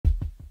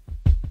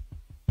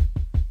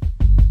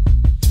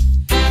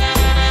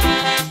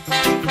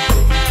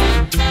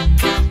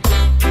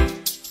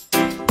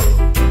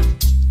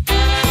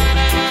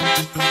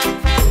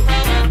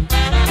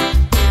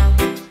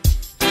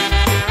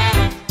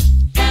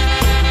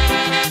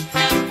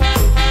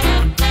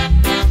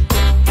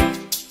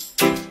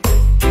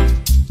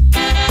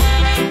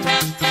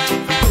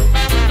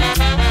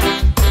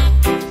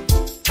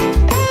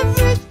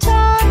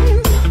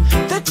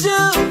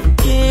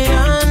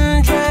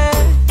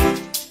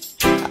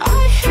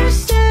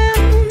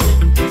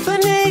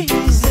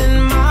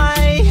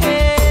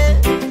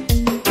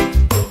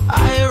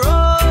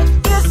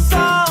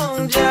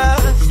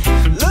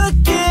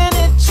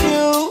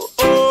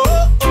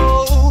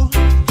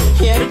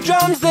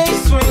they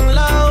swing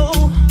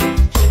low,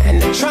 and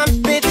the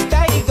trumpets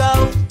they go,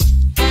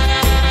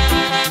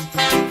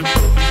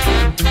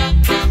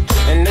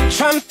 and the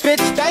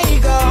trumpets they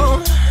go.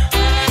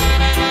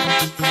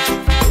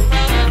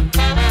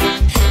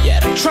 Yeah,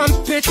 the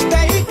trumpets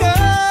they go.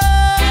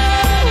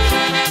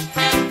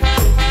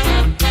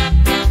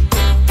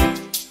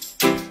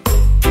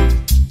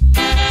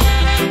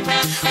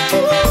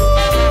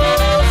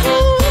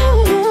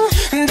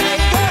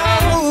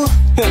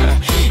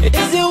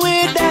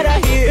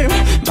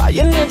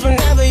 Violins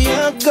whenever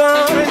you're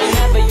gone,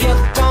 whenever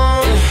you're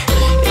gone.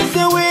 Is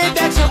it weird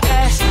that your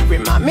ass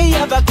remind me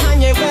of a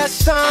Kanye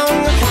West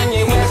song?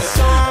 Kanye West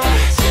song.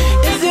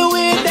 Is it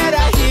weird that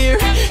I hear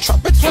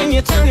trumpets when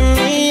you're turning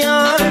me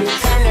on,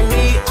 turning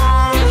me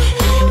on?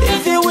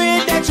 Is it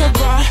weird that your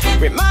bra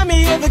remind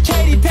me of a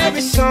Katy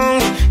Perry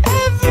song?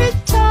 Every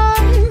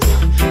time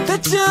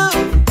that you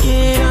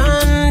get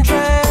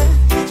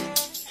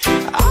undressed,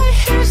 I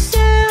hear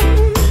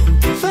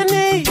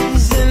symphonies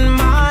in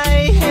my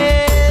head.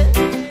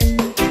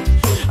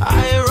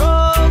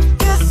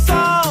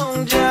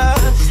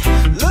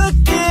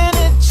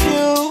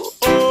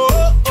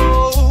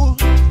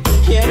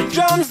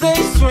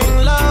 They swing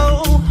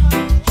low,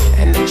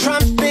 and the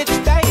trumpets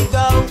they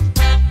go,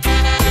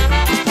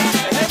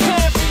 and they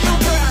play for you,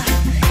 girl,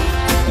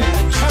 and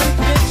the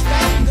trumpets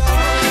they go.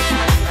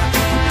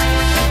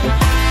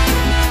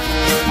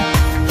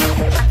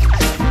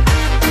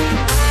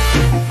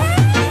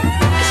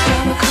 It's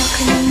 12 o'clock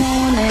in the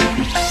morning.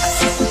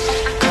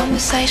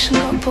 Conversation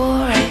got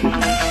boring.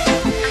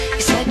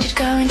 You said you'd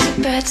go into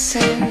bed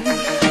soon,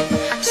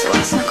 so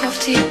I snuck off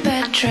to your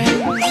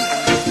bedroom.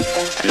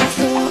 And I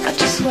thought I'd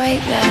just wait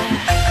there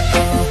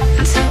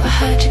until I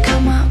heard you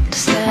come up the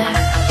stairs.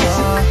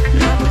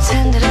 And I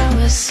pretended I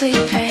was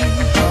sleeping,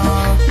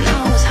 and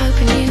I was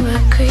hoping you were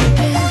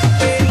creeping.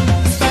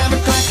 It's 5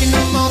 o'clock in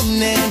the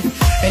morning,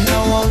 and I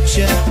want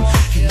you.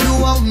 You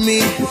want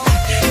me,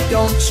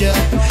 don't you?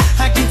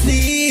 I can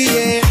see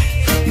it,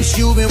 'cause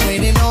you've been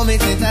waiting on me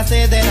since I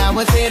said that I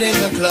was hitting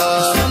the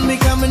club. Something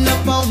coming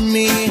up on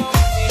me,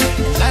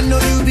 and I know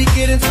you be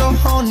getting so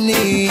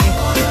horny.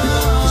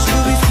 You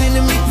be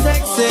sending me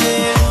texts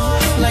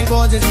like,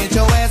 boy, just get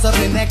your ass up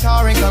in that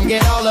car and come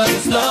get all of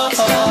this love. It's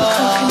 5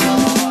 o'clock in the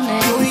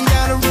morning. You ain't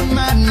gotta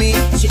remind me.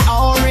 She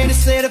already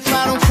said if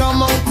I don't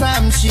come on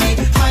time, she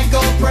might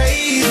go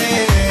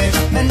crazy.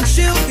 And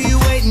she'll be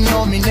waiting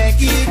on me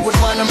naked with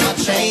one of my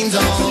chains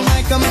on. She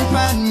might come and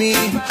find me,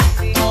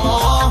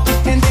 oh,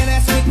 and then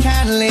ask me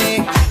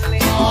kindly,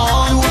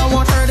 oh, do I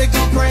want her to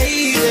go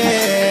crazy?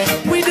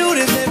 We do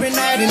this every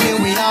night and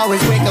then we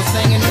always wake up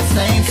singing the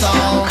same song. 5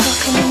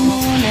 o'clock in the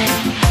morning.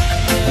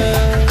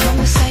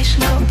 Conversation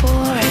got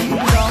boring. You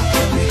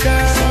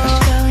said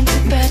you'd go into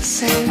bed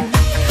soon,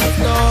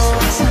 so I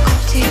snuck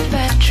off to your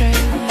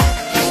bedroom.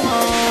 I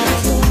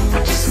thought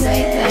I'd just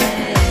wait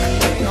there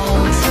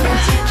until I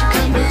heard you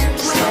come up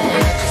the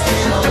stairs.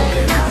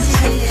 And I pretended I was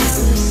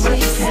sleeping, I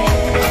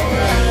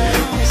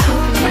was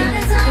hoping you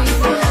were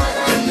creeping.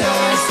 And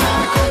now it's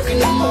 5 o'clock in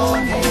the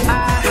morning. I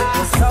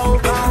was so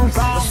wrong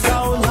for so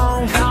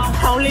long,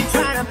 only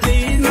trying to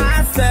please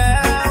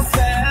myself.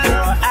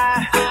 Girl, I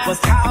was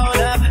caught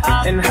up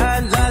in her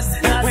lust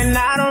when I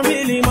don't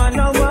really want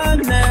no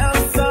one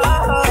else.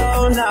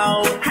 Oh no,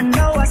 I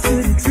know I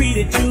should've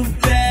treated you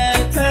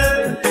better,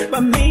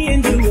 but me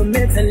and you were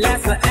meant to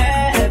last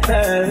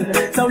forever.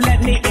 So let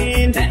me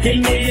in, give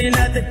me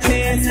another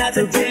chance,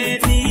 another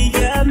chance to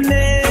get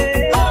me.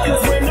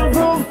 'Cause when the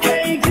roof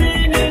caved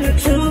in and the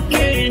truth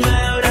came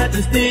out, I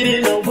just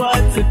didn't know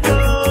what to do.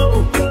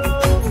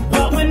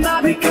 But when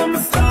I become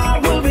a star,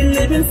 we'll be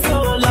living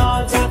so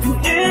large, I'll do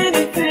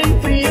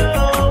anything for you.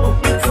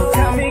 So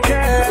tell me,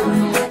 girl,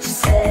 What you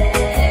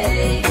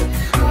say?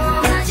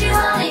 That you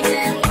only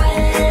did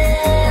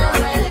well,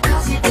 well,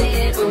 'cause you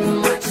did.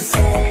 What you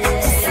say?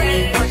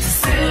 What you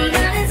say?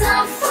 That it's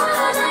all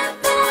for the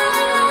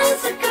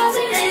best, 'cause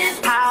it is.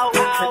 how I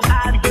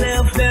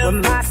live with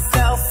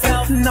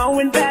myself,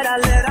 knowing that I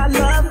let our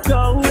love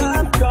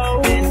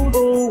go. And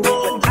ooh,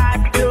 what I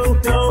do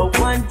for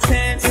one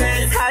chance,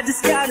 I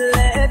just gotta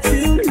let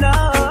you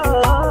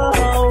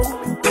know.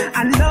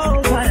 I know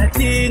what I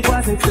did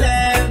wasn't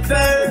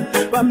clever,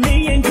 but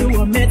me and you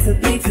were meant to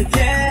be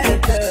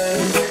together.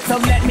 So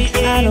let me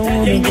in, I don't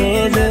wanna give me go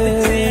another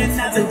there. chance,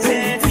 another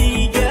chance to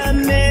get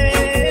me.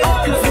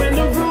 'Cause when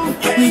the roof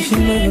We should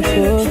came in never and the go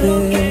truth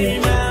there.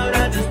 came out, I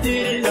just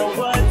didn't know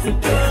what to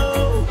do.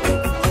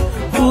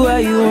 Why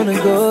you wanna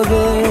go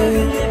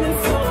there?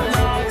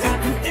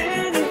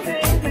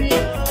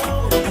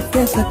 I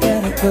guess I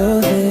gotta go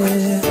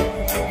there.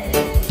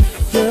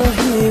 You're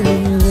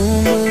hearing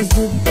rumors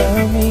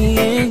about me,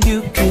 and you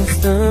can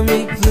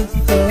stomach the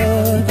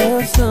thought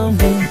of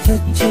someone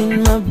touching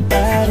my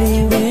body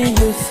when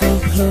you're so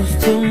close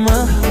to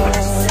my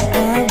heart. I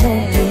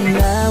won't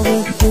deny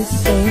what they're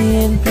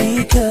saying,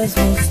 because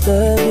most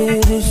of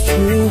it is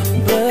true,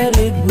 but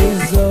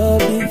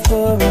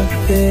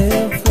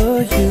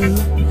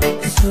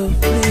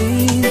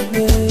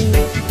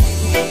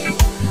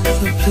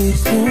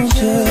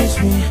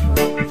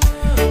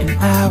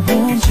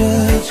won't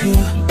judge you,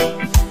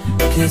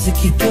 'cause it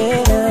keep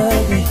it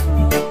ugly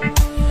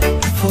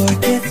before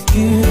it gets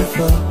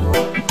beautiful.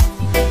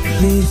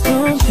 Please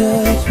don't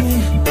judge me,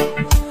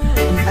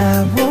 and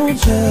I won't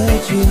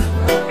judge you.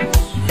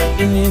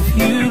 And if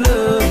you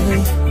love me,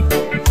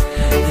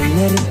 then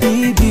let it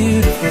be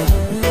beautiful.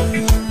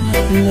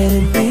 Let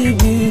it be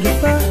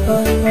beautiful.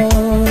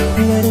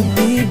 Let it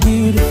be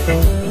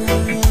beautiful.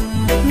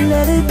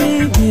 Let it be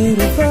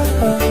beautiful.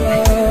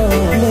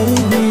 Let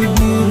it be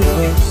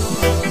beautiful.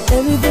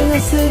 Everything I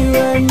say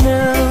right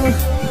now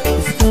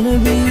is gonna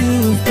be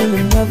used in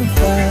another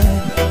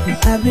fight. And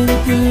I've been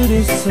through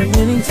this so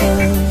many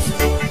times.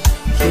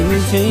 Can we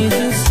change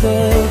the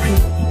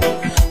subject?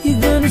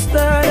 You're gonna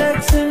start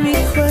asking me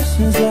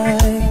questions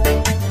like,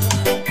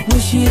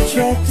 was she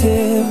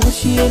attractive? Was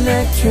she an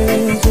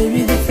actress?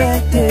 Baby, the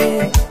fact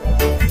that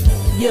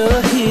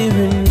you're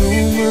hearing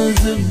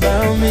rumors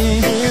about me,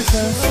 there's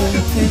some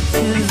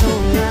pictures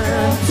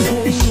online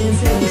saying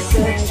that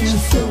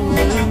you're so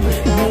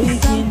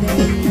making me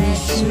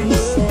miss you.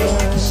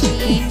 She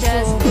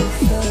doesn't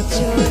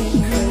enjoy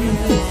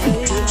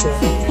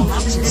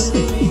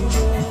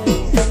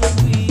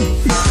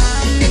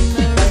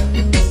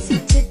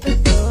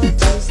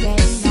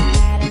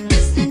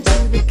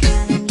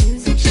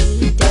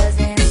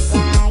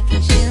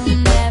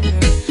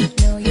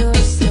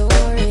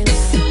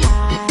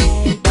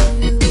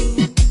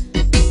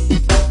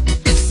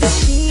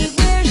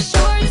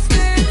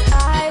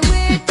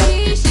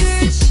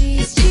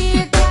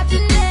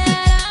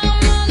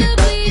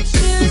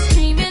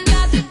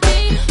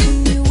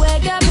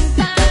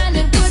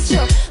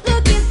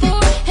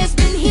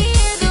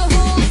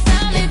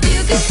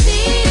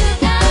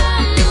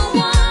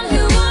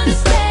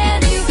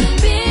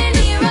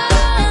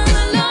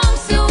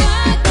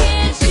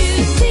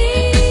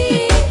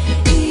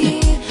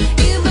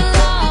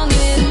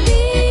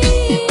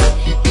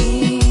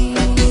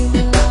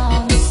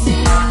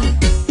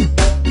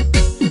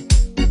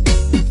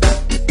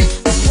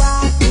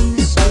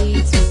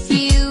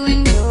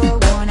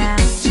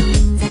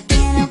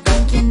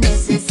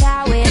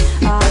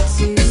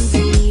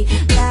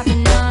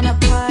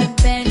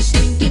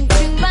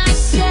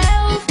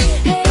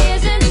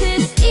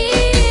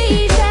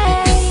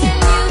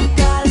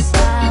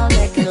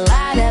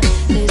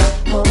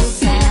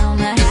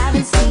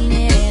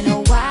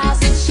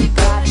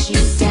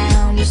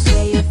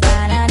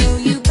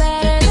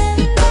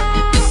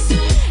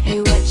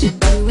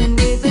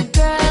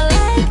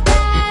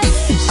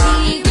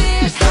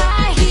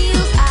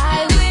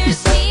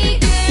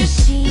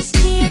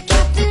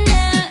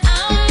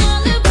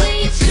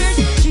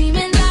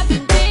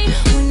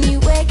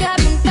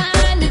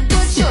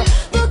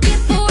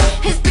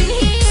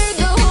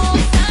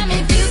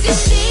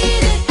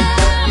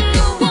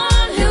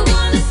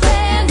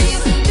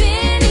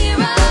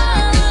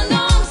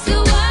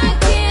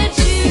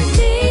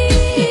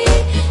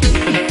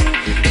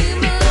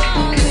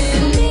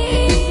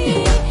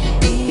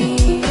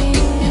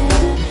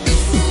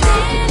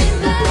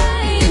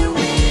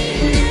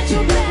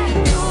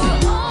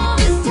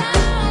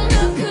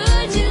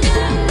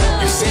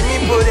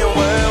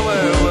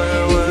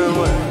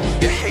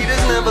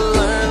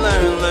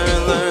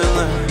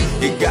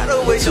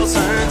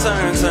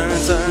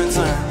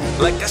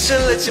like I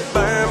should let you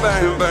burn,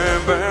 burn,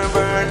 burn, burn,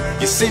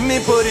 burn. You see me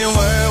put in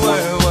work,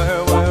 work,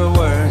 work, work,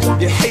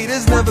 work. Your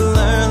haters never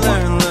learn,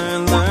 learn,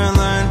 learn, learn,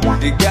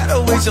 learn. You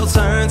gotta wait your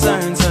turn,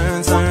 turn,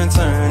 turn, turn,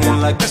 turn.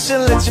 And like I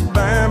should let you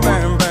burn,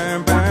 burn,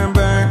 burn, burn,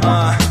 burn.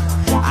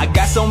 I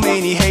got so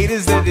many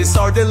haters that it's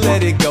hard to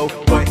let it go.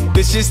 But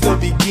this just the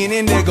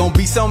beginning, there gon'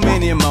 be so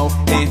many more.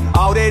 And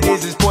all that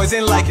is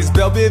poison like it's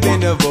Velvet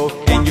Venable.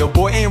 And your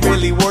boy ain't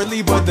really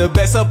worldly, but the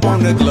best up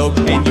on the globe.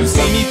 And you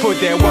see me put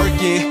that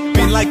work in,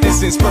 been like this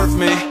since birth,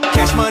 man.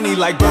 Cash money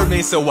like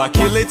Birdman, so I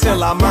kill it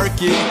till I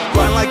murk it.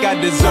 Grind like I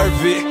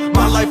deserve it,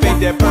 my life ain't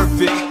that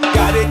perfect.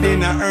 Got it,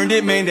 then I earned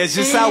it, man, that's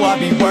just how I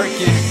be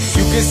working.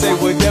 You can say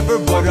whatever,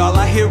 but all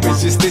I hear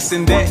is just this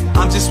and that.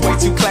 I'm just way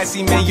too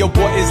classy, man, your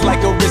boy is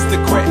like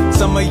aristocrat.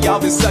 Some of y'all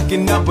been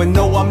sucking up, but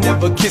no, I'm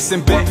never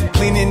kissing back.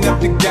 Cleaning up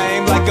the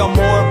game like I'm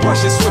more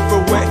brush and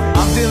Swiffer wet.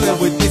 I'm dealing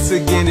with this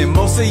again, and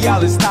most of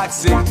y'all is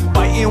toxic.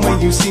 Biting when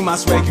you see my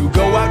swag, you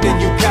go out then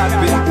you cop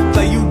it.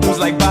 Play you dudes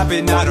like Bop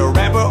It, not a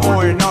rapper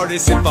or an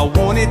artist. If I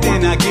want it,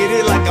 then I get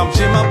it like I'm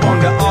Jim up on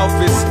The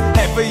Office.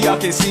 Half of y'all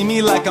can see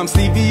me like I'm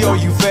Stevie or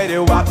you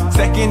Fetty Wap.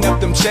 Stacking up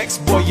them checks,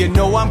 boy, you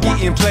know I'm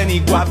getting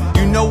plenty guap.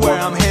 You know where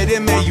I'm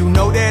headed, man, you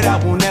know that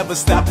I will never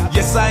stop.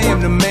 Yes, I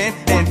am the man,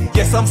 and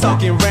yes, I'm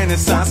talking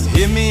Renaissance.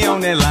 Hit me on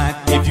that line,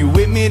 if you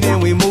with me, then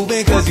we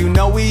moving, cause you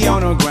know we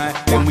on a grind.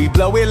 Then we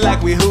blow it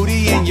like we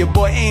Hootie, and your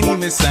boy ain't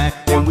even signed.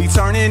 Then we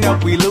turning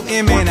up, we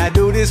looting, man, I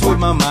do this with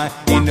my mind.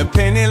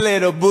 Independent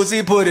little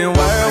boozy, put in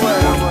work,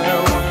 work, work,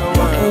 work,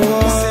 work.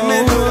 You see me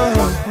do that?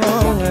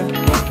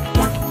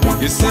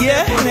 You see me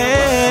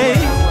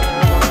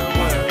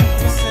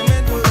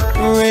do that?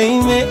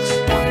 Remix.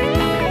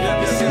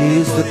 You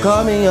used to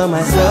call me on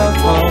my cell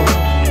phone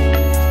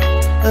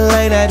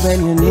late night when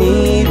you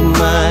need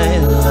my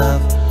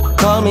love.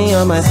 Call me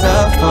on my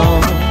cell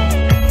phone.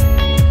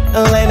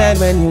 night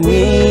when you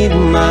need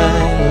my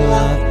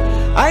love.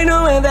 I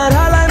know when that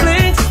hotline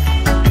blinks,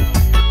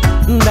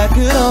 that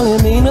could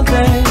only mean a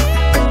thing.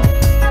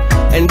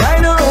 And I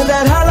know when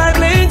that hotline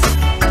blinks,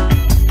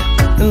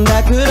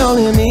 that could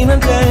only mean a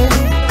thing.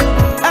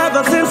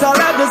 Ever since I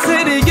left the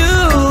city, you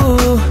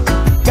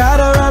got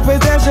a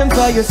reputation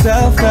for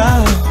yourself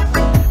now.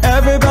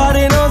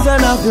 Everybody knows I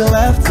now feel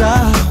left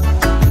out.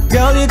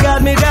 Girl, you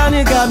got me down,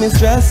 you got me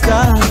stressed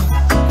out.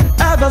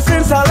 Ever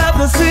since I left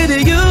the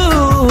city, you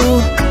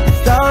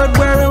started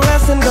wearing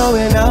less and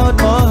going out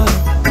more.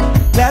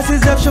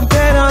 Glasses of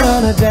champagne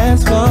on a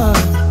dance floor,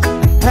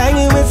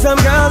 hanging with some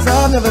girls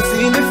I've never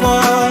seen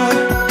before.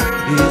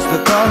 You used to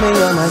call me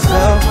on my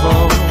cell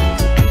phone,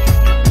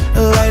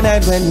 late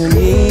night when you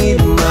need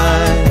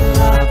my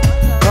love.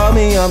 Call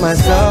me on my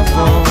cell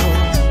phone,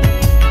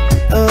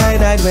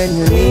 late night when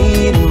you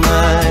need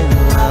my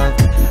love.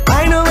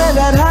 I know when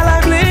that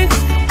hotline blinks,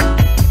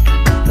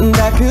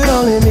 that could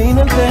only mean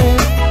a thing.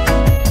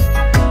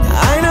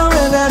 I know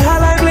when that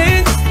hotline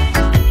blinks,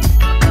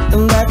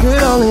 that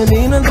could only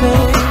mean a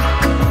thing.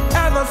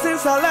 Ever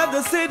since I left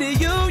the city,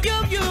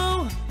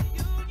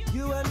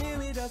 you and me,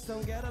 we just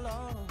don't get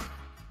along.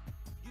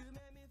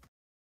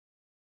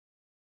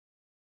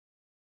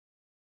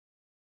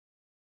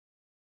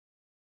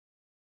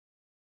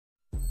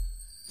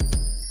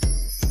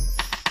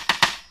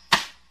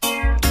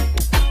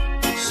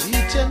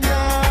 Sweet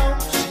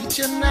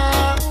you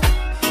now,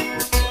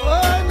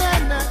 oh na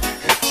na.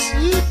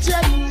 Sweet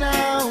you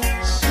now,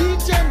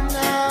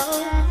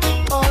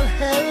 all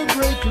hell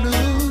break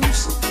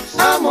loose.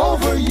 I'm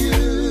over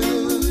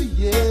you,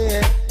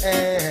 yeah.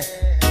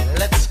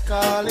 Let's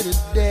call it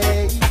a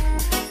day.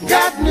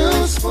 Got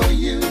news for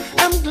you,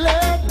 I'm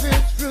glad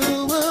we're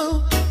through.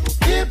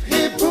 Hip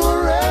hip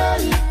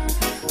hooray,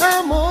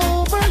 I'm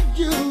over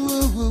you,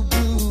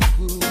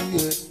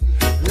 yeah.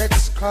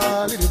 Let's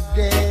call it a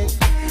day.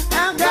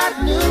 I've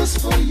got news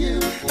for you,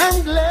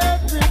 I'm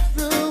glad we're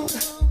through.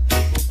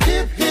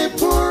 Hip hip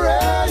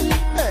hooray,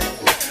 hey.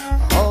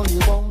 All you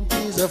want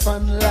is a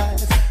fun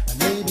life, and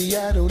maybe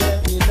I don't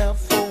have enough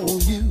for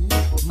you.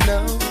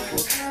 No,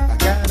 I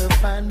gotta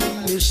find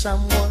me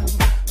someone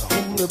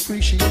who'll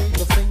appreciate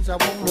the things I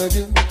wanna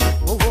do.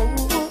 Oh,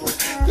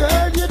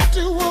 girl, you're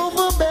too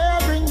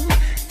overbearing.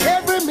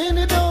 Every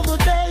minute of the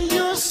day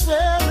you're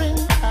swearing.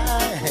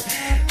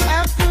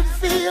 I could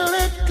feel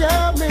it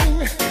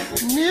coming.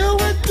 Knew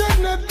it could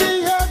not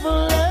be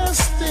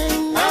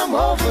everlasting. I'm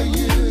over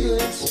you,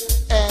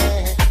 yes.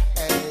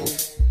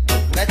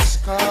 Let's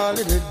call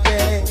it a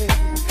day.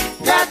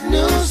 Got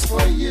news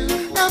for you,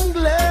 I'm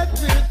glad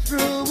we're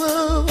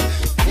through.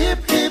 Hip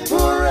hip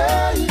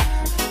hooray,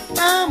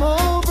 I'm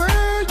over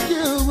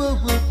you.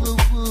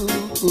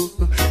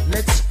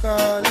 Let's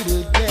call it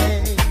a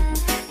day.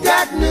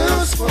 Got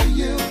news for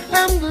you,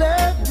 I'm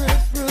glad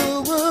we're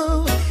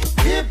through.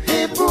 Hip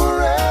hip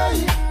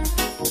hooray,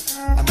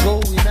 I'm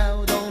going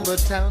out on the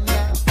town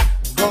now.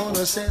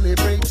 Gonna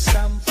celebrate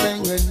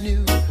something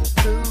new.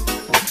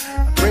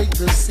 Break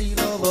the seal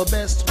of a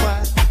best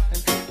wine,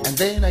 and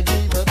then I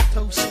give a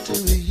toast to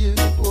you.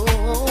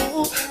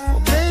 Oh, for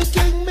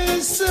making me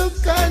so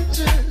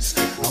conscious.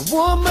 A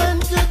woman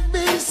could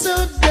be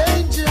so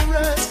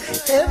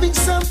dangerous, having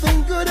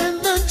something good and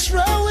then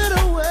throw it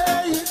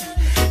away.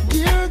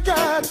 Dear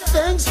God,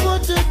 thanks for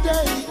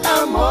today.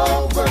 I'm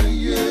over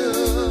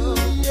you.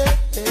 Yeah.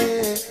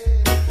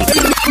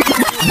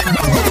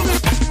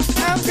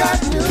 I've got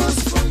news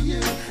for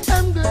you,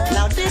 I'm glad.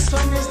 Now this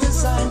one is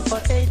designed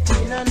for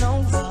 18 and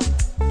over.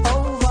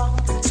 Over,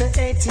 say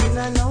 18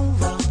 and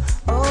over.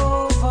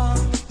 Over,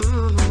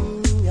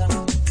 yeah.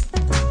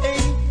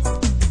 Hey,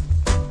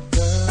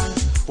 girl,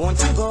 won't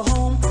you go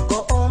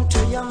home to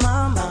your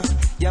mama.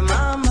 Your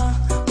mama,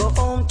 go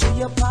home to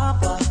your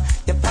papa.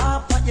 Your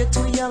papa, you're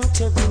too young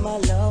to be my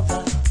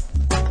lover.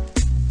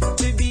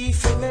 To be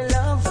for me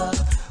lover.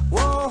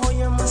 Whoa,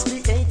 you must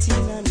be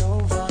 18 and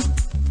over.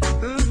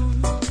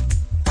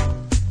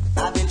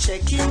 I've been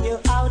checking you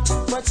out,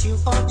 but you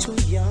are too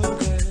young,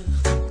 girl.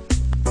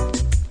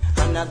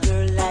 And a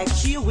girl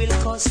like you will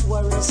cause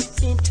worries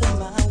into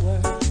my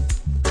world.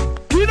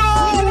 You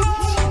know,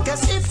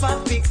 cause if I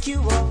pick you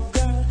up,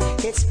 girl,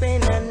 it's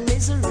pain and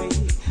misery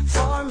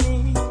for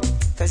me.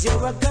 Cause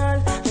you're a girl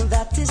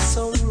that is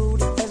so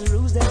rude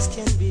as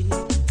can be.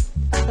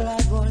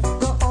 Like boy,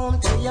 go home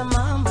to your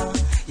mama,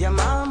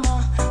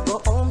 go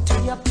home to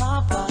your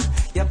papa,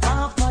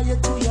 you're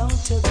too young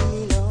to be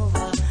me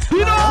lover.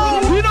 You know.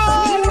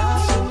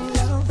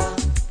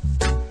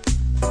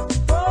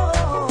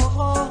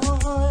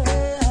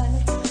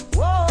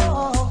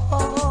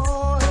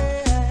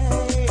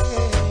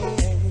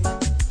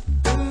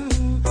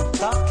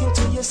 Talking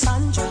to your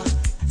Sandra,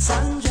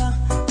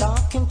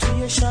 talking to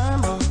your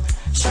Sherma,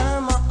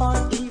 or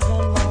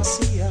even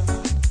Marcia.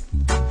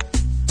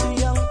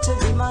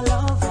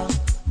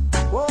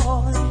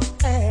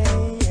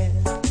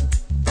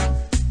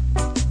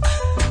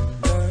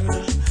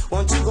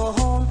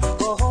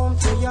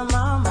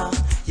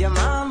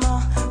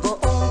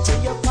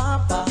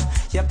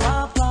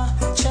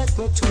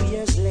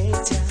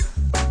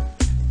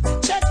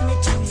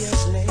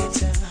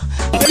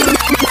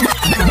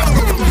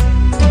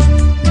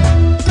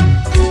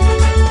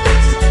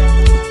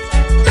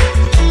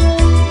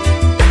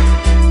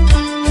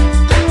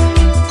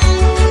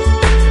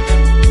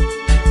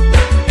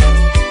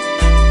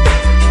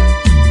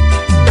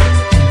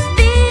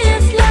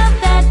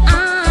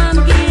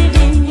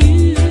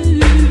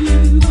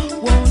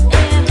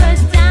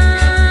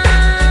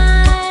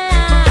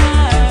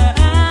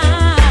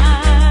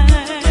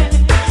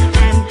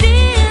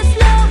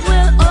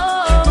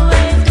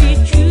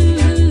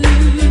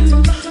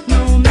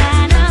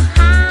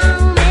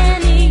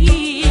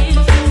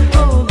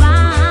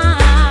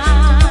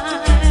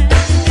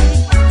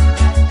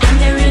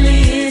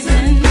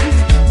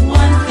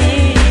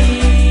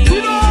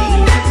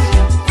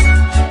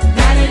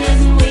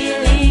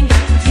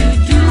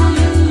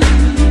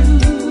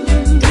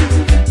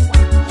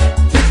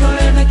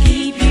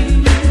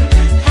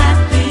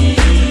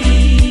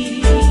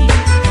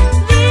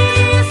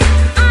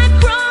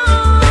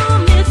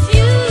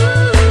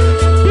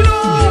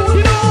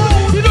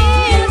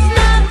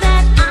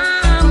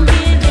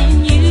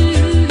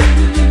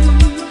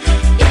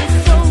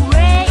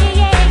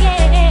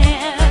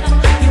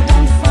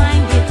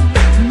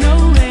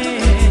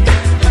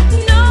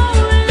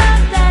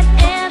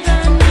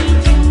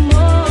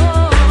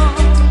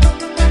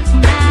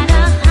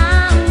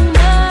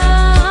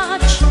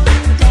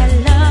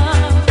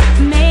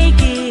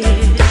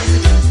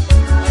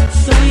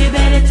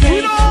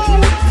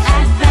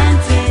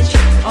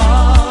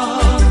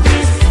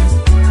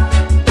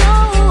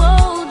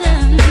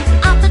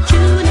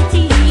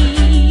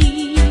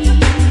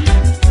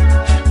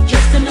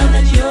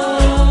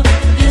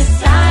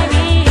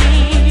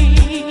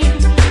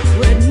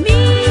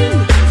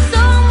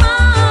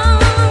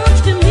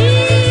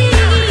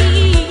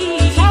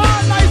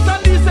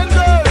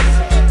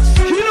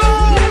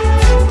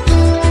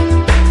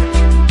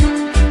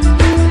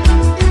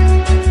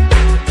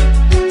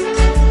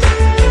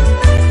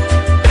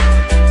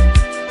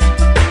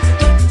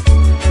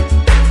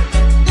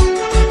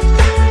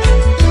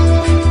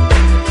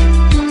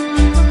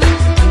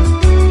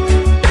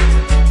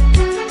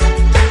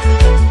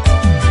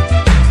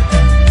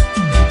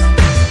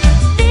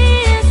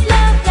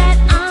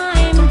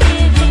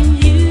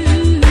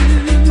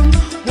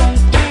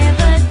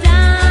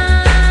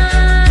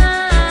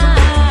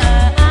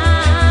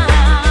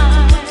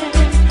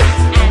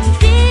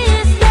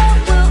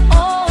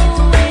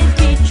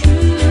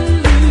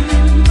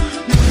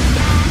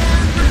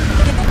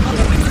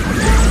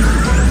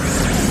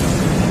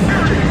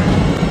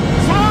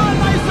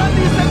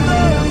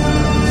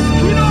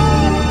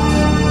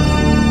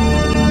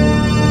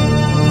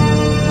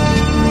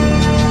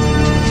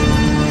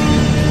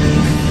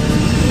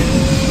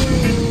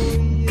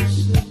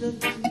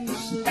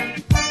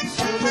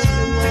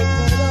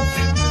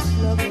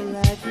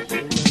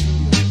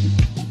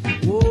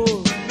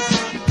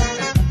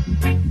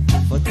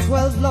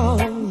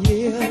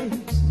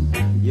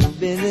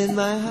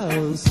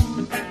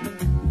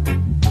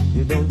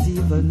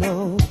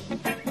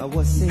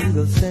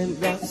 single cent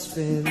got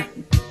spent.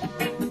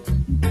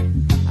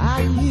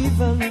 I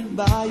even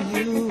buy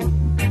you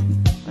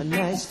a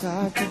nice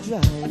car to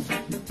drive.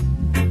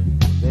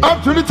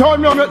 Up to the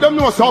time you make them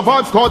know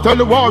survive, start tell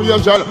the warrior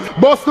gel.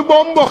 Bust the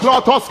bomb,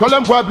 buckler, tuskle,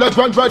 and bread, let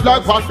run bread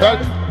like pastel.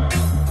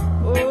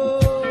 Oh,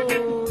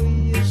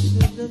 you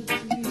shouldn't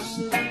be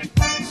so.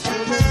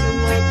 Shouldn't you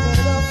wipe it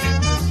up,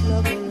 just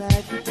love it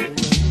like it.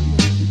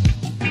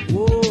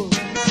 Whoa.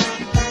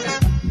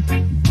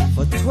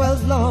 For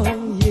 12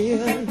 long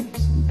years,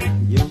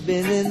 you've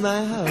been in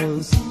my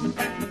house.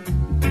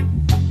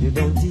 You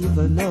don't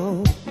even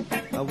know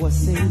how a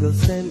single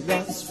cent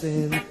got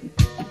spent.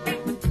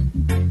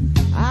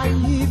 I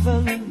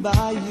even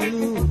buy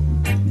you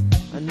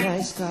a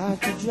nice car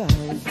to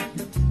drive.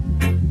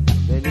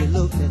 Then you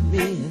look at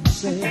me and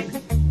say,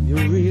 you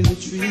really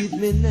treat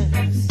me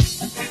nice.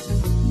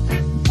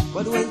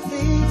 But when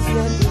things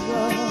get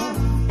rough,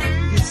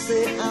 you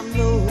say I'm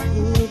no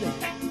good.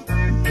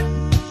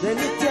 Then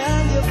you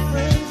tell your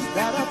friends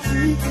that I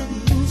treated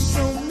you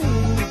so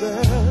mean,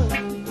 girl.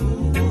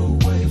 Go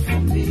away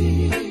from me,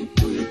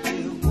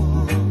 pretty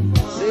woman.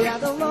 Say I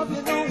don't love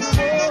you no more.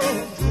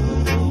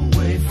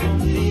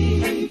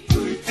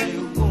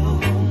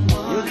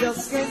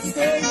 Just can't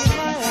stay in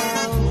my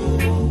house.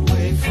 Go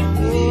away from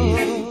me,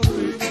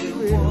 pretty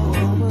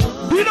woman.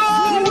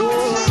 Go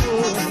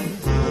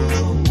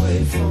away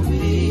from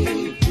me.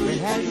 You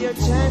had your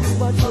chance,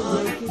 but you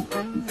break it.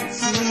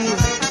 See,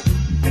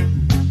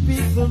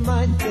 people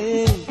might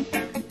think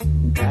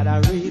that I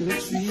really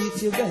treat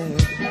you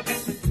bad,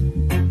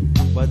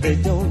 but they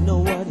don't know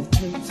what it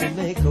takes to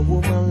make a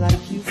woman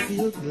like you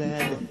feel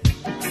glad.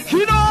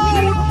 You know,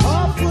 a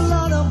awful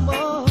lot of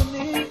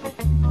money,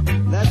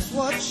 that's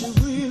what you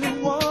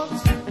really want.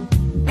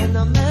 And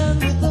a man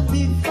with a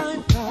big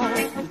fine car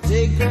will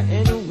take her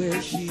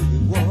anywhere she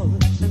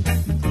wants.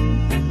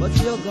 But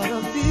you're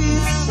gonna be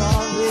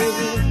sorry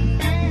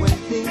when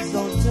things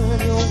don't turn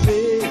your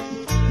way.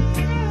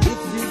 If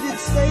you did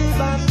stay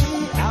by me,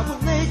 I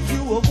would make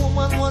you a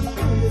woman one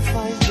really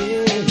fine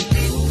day.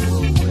 Go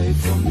away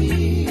from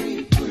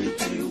me,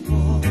 pretty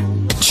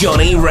woman.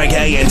 Johnny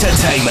Reggae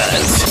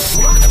Entertainment.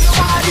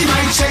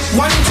 Check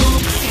 1, 2.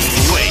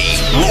 We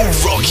will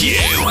rock you.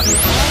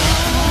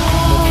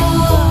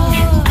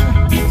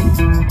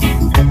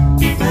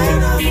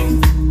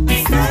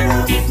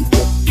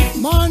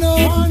 Mano,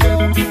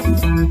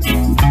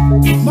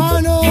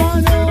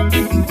 mano,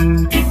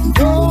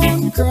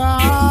 don't cry.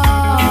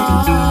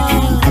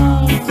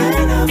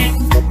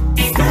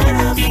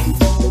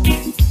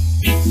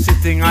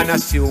 Sitting and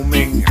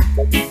assuming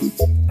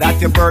that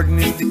your burden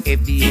is the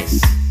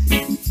heaviest.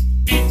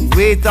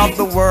 Weight of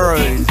the world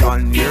is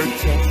on your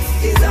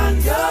chest. Is on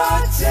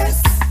your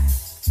chest.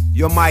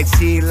 You might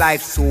see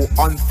life so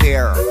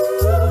unfair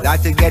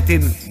that you're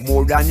getting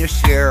more than your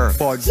share.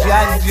 But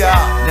Jaja,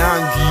 now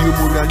give you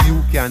more than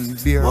you can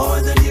bear.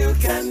 More than you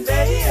can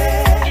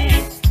bear.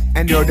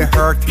 And you're the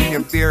hurt when you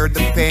bear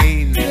the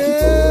pain.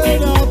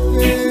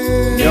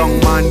 Young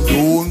man,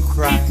 don't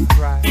cry.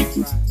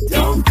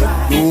 Don't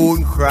cry.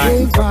 Don't cry.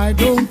 Don't cry,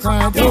 don't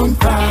cry, don't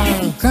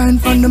cry. Crying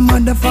from the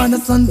mother, father,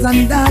 sons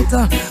and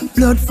daughter.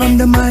 Blood from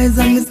the mice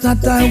and it's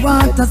not our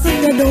water. So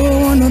they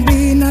don't wanna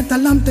be not a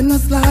lamb to no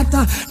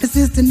slaughter. The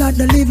system that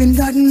the living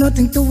got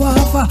nothing to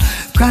offer.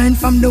 Crying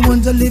from the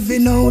ones who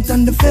living out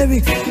on the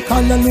ferry.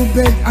 Call a little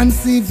beg and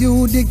see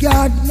view the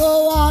guard.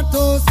 No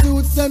auto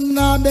suits them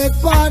now beg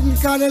pardon.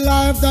 Cause the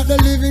life that the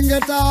living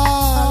get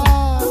hard.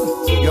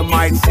 You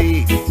might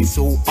say it's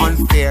so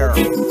unfair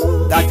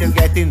that you're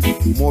getting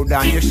more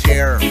than your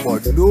share.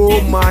 But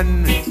no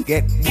man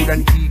get more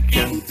than he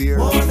can bear.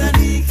 More than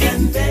he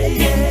can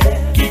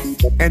bear.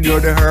 And you're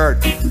the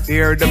hurt,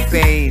 bear the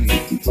pain.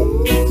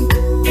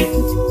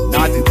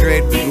 Not the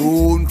dread,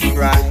 don't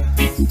cry.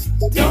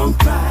 Don't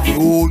cry.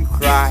 Don't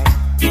cry.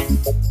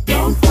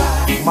 Don't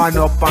cry. Man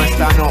up and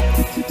stand up,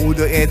 put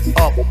the head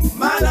up.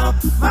 Man up,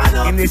 man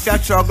up. In this your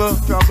struggle,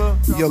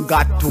 you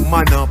got to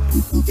man up.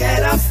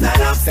 Get up,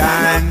 stand up,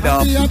 Stand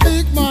up. Be a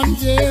big man,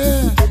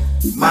 yeah.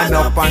 Man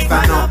up and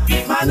stand up,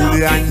 put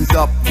your hands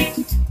up.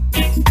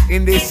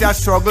 In this your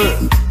struggle,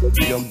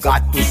 you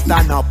got to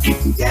stand up.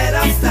 Get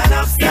up, stand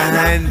up,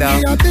 Stand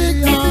up. Be a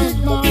big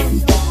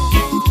man.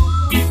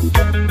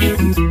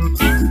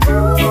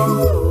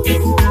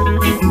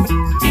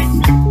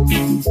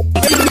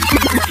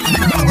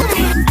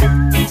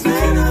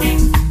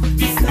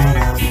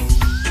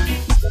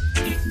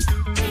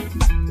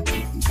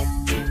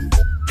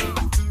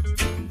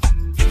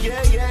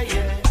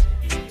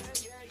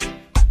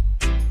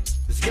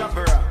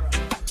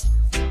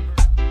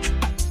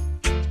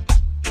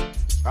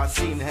 I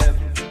seen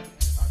heaven.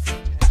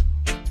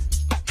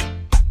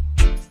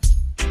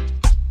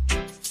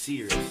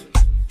 Serious.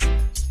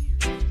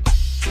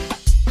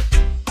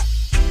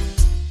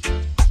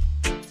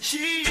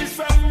 She is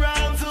from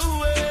round the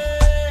way.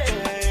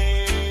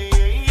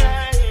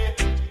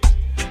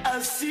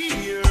 I see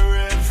her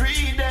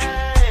every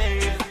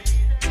day.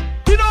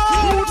 You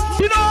know.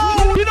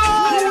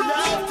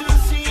 Love to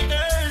see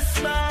her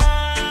smile.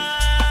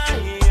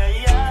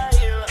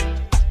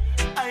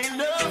 I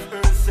love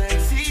her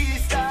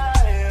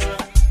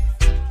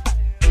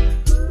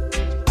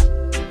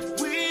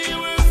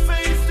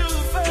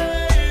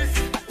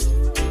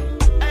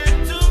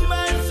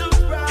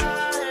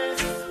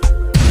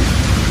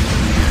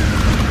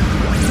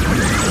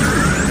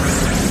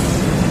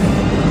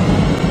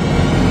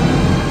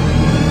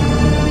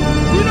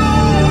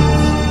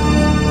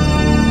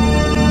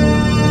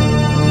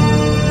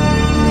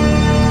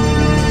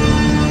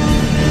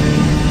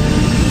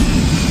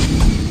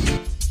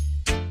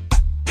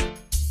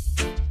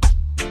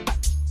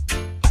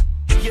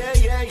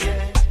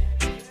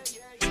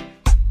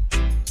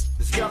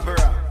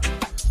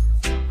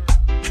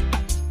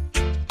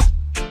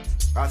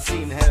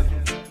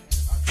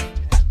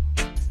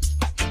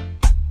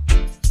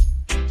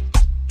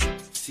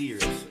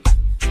serious.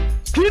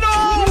 Get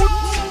out!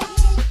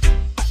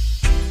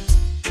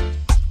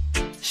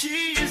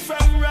 She is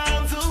from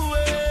round the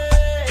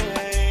way.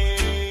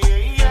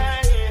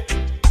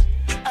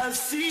 I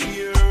see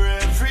her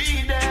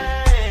every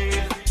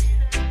day.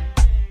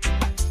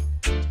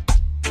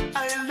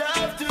 I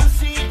love to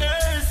see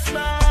her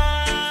smile.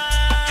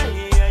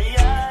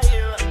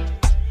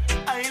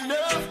 I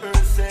love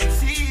her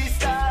sexy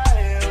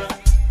style.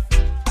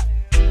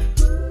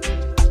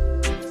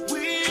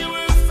 We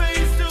were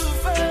face to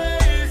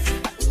face,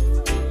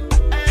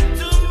 and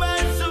to my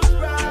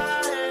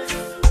surprise,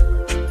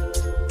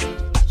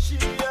 she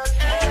had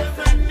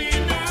heaven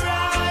in her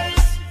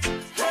eyes,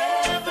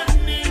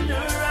 heaven in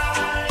her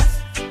eyes,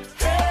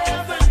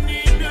 heaven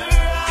in her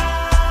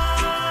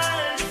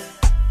eyes.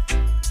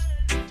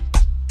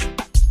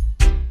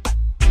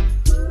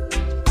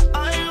 I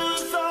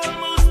was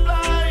almost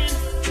blind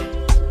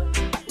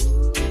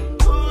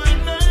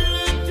when I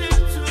looked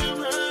into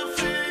her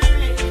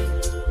face.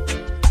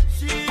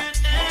 She had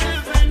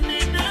heaven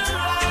in her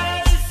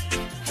eyes,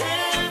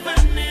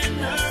 heaven in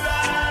her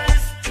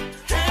eyes,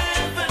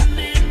 heaven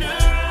in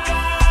her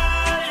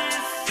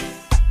eyes.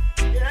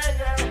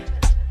 Yeah.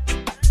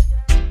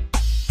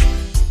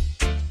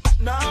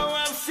 Now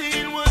I've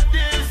seen what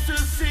there's to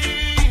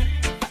see.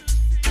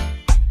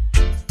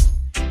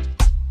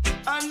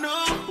 I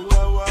know who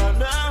I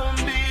wanna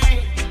be.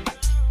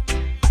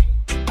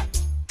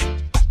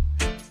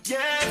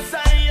 Yes, I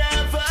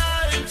have a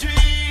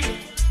dream.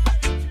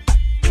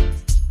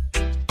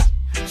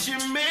 She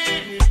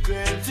made it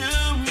clear to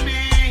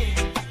me.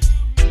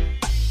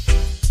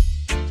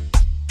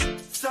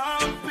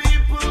 Some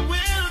people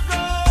will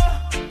go,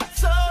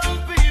 some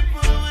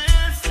people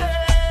will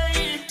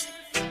stay.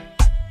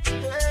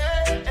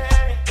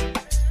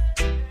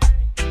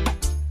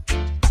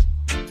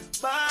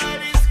 But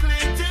it's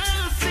clear to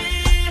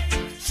see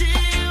she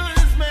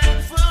was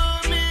meant for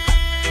me.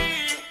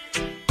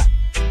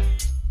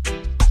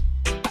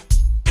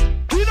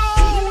 Get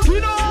out!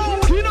 Get out!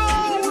 Get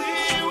out! We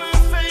were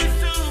face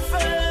to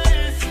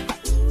face,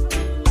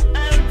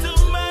 and to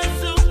my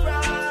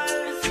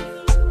surprise,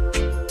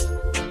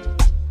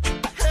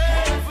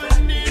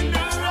 heaven in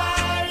her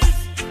eyes,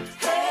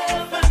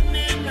 heaven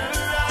in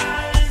her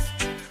eyes,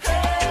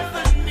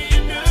 heaven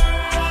in her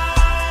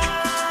eyes.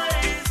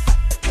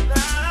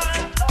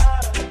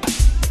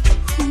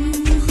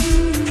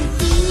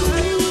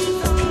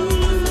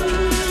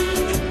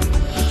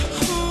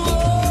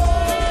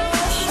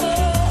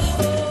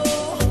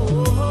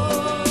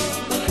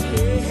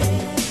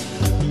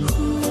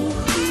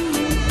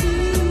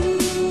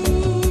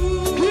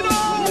 Get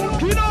out!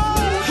 Get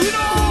out! Get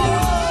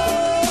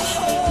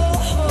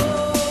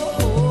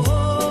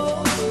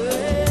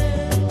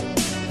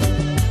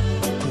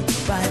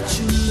Goodbye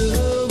to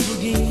love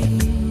again.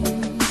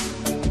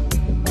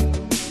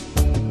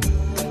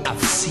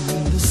 I've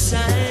seen the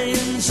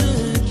signs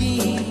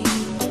again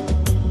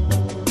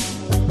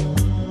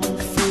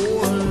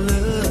for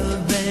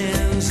love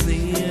that's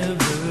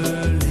never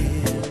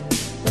lived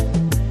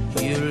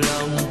here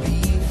long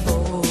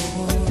before.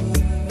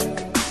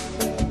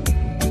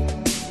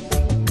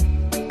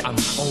 I'm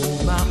on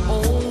my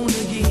own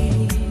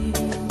again.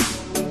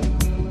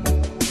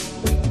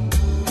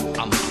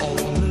 I'm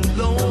all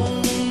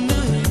alone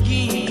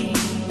again.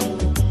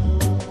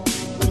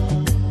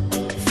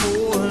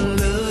 For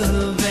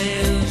love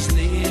has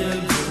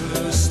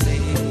never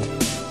stayed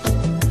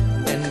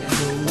and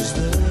closed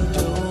the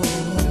door.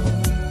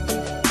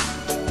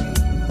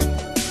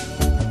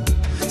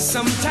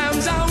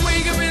 Sometimes I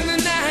wake up in the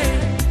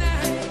night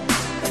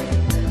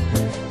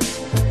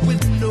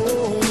with no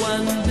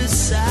one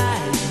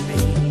beside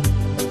me.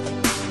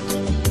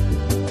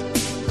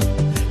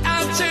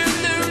 I'll turn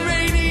the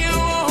radio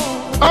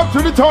on. Up to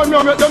the time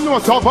you make them know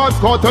survive,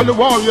 Scott tell the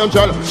warrior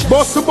angel.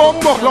 Bust the bomb,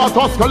 buckler,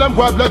 tuskle and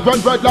boy, blood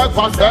run red like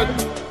fast head.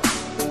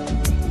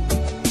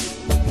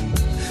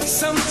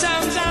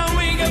 Sometimes I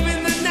wake up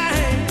in the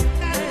night.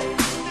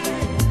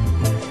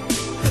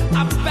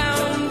 I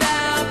found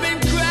I've been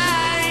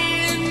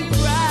crying.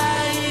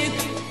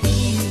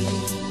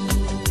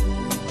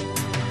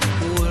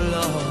 Oh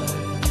Lord,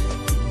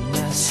 I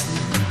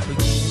sleep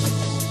again.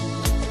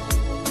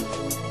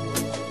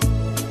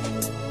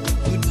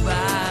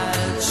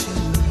 Goodbye to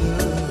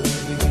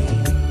love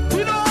again.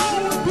 Get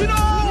out! Get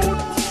out!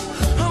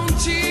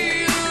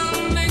 Until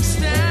next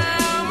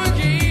time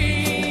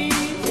again.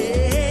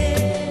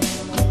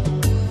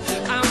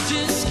 I'll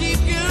just keep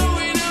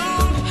going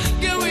on,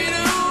 going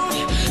on,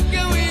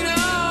 going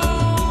on.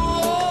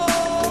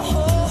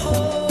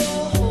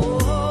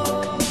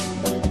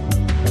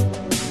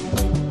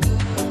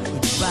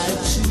 Goodbye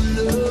to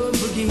love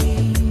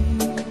again.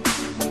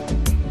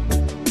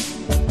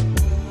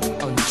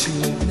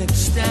 Until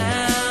next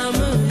time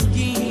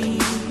again.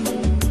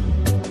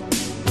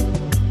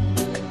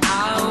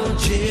 I'll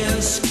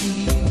just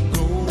keep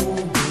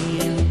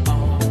going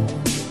on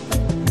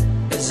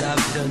as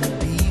I've done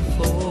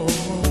before.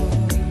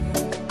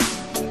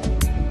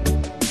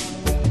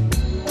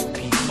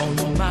 Be on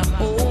my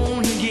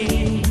own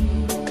again.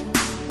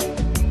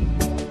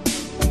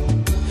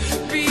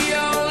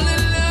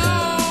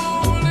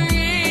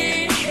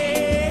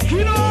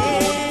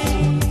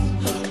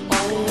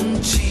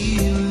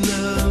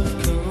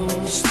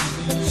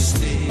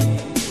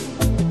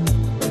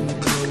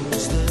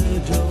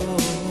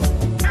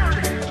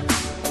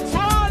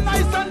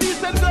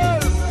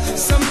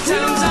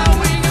 Sometimes I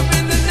wake up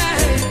in the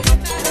night,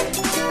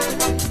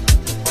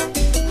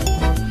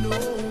 no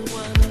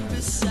one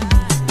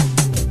beside.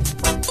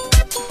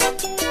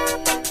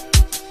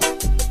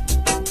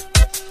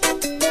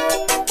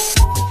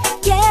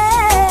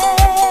 Yeah,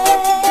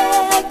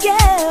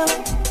 yeah.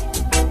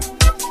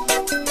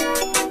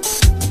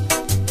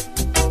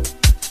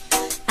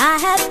 I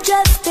have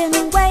just been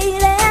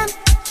waiting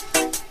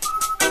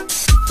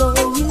for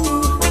you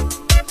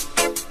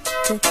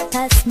to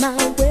pass my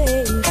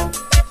way.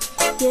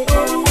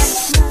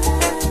 Yes,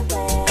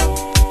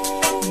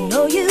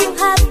 know you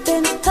have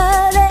been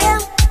hurting,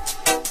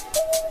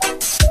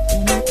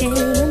 and I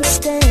can't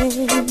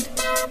stand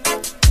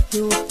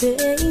your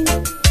pain.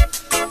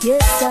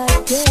 Yes, I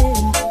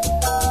can.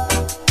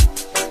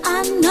 I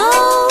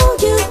know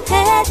you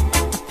had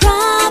a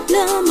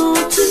problem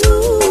or two,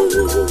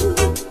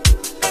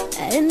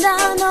 and I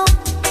know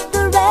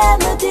the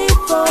remedy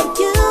for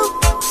you.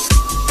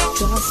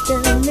 Trust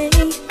in me,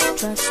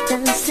 trust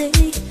and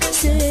see,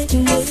 see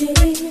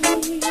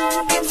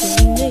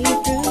me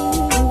through.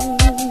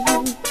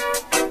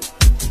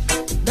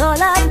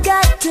 All I've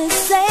got to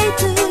say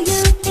to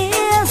you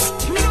is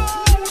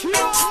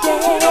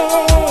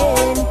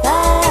stand by,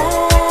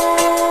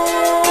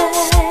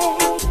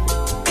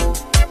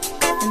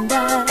 and I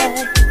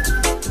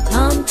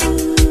come to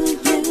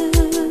you.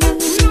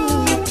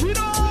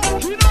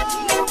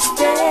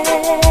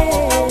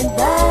 Stand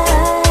by,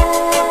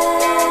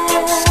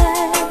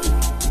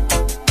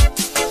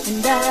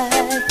 and I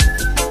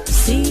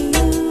see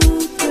you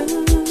through.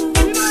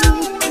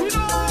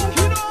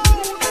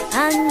 I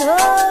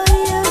know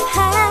you've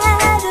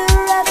had a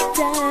rough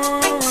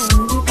time,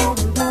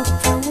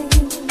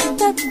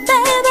 but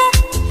baby,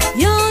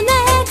 you're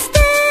next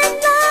in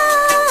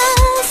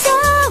line. So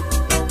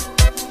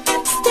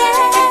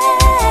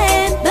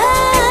stand by,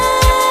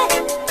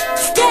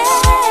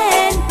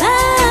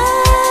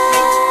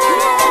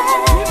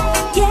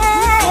 yeah,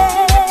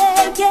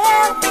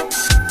 yeah.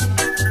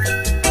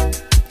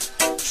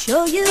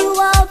 Show you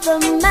all the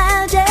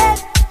magic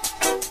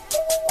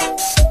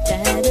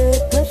that a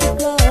perfect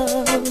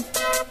love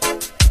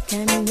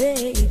can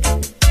make.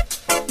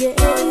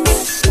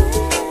 Yes,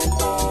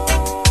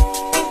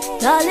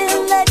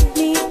 darling, let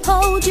me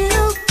hold you,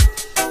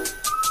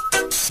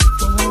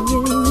 warm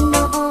you in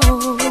my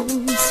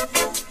arms,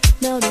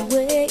 melt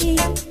away.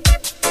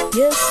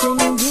 Yes,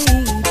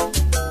 indeed.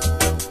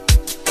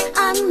 I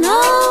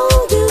know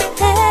you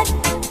had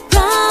a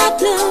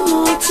problem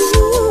or two,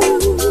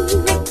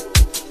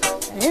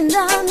 and I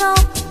know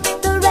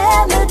the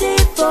remedy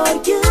for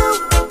you.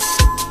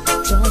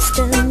 Trust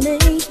in me,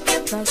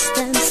 trust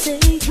and see,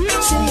 see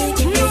me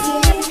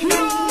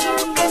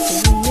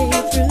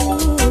through.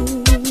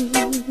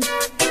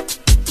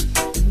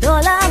 And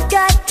all I've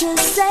got to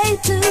say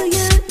to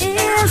you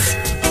is